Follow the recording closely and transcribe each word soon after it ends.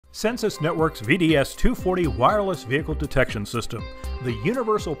Sensys Networks VDS-240 Wireless Vehicle Detection System, the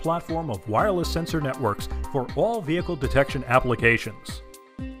universal platform of wireless sensor networks for all vehicle detection applications.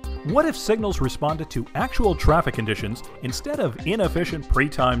 What if signals responded to actual traffic conditions instead of inefficient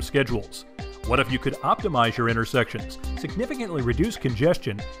pre-timed schedules? What if you could optimize your intersections, significantly reduce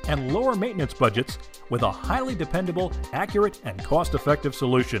congestion, and lower maintenance budgets with a highly dependable, accurate, and cost-effective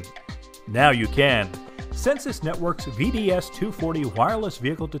solution? Now you can. Sensys Networks VDS-240 Wireless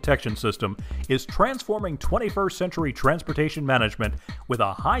Vehicle Detection System is transforming 21st century transportation management with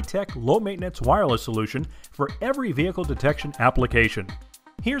a high-tech, low-maintenance wireless solution for every vehicle detection application.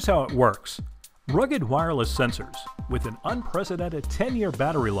 Here's how it works. Rugged wireless sensors, with an unprecedented 10-year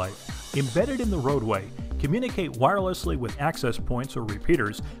battery life, embedded in the roadway, communicate wirelessly with access points or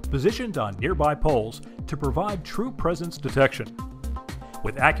repeaters positioned on nearby poles to provide true presence detection.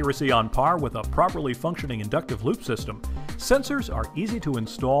 With accuracy on par with a properly functioning inductive loop system, sensors are easy to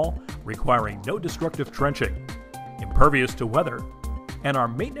install, requiring no destructive trenching, impervious to weather, and are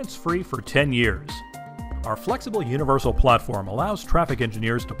maintenance-free for 10 years. Our flexible universal platform allows traffic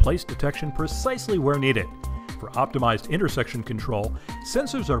engineers to place detection precisely where needed. For optimized intersection control,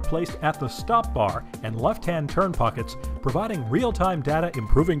 sensors are placed at the stop bar and left-hand turn pockets, providing real-time data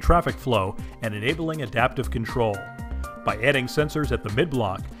improving traffic flow and enabling adaptive control. By adding sensors at the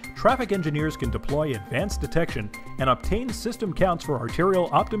mid-block, traffic engineers can deploy advanced detection and obtain system counts for arterial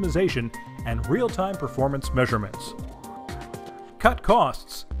optimization and real-time performance measurements. Cut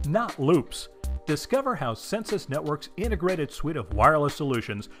costs, not loops. Discover how Sensys Networks' integrated suite of wireless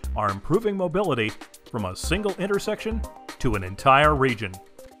solutions are improving mobility from a single intersection to an entire region.